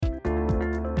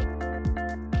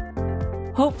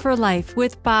Hope for Life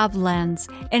with Bob Lenz,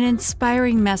 an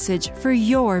inspiring message for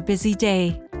your busy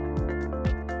day.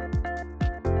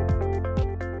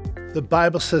 The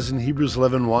Bible says in Hebrews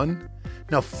 11:1,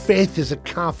 now faith is a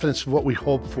confidence of what we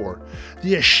hope for,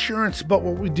 the assurance about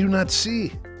what we do not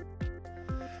see.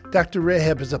 Dr.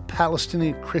 Rahab is a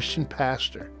Palestinian Christian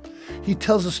pastor. He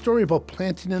tells a story about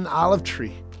planting an olive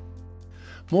tree.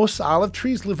 Most olive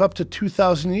trees live up to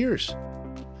 2,000 years.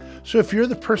 So if you're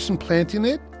the person planting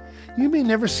it, you may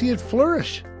never see it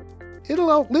flourish.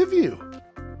 It'll outlive you.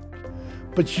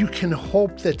 But you can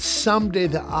hope that someday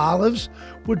the olives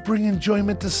would bring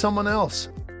enjoyment to someone else.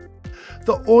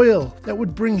 The oil that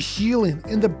would bring healing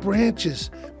and the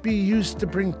branches be used to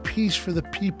bring peace for the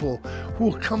people who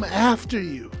will come after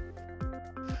you.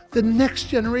 The next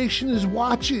generation is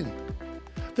watching.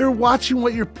 They're watching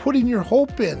what you're putting your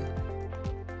hope in.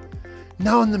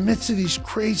 Now, in the midst of these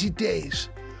crazy days,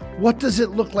 what does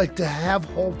it look like to have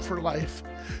hope for life?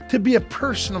 To be a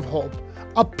person of hope,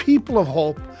 a people of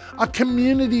hope, a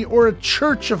community or a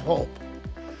church of hope?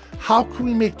 How can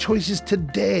we make choices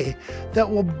today that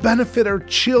will benefit our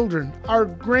children, our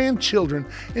grandchildren,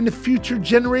 and the future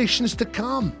generations to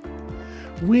come?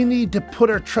 We need to put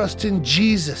our trust in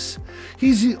Jesus.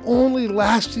 He's the only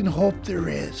lasting hope there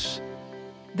is.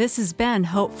 This has been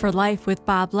Hope for Life with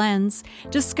Bob Lenz.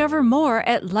 Discover more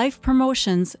at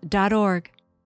lifepromotions.org.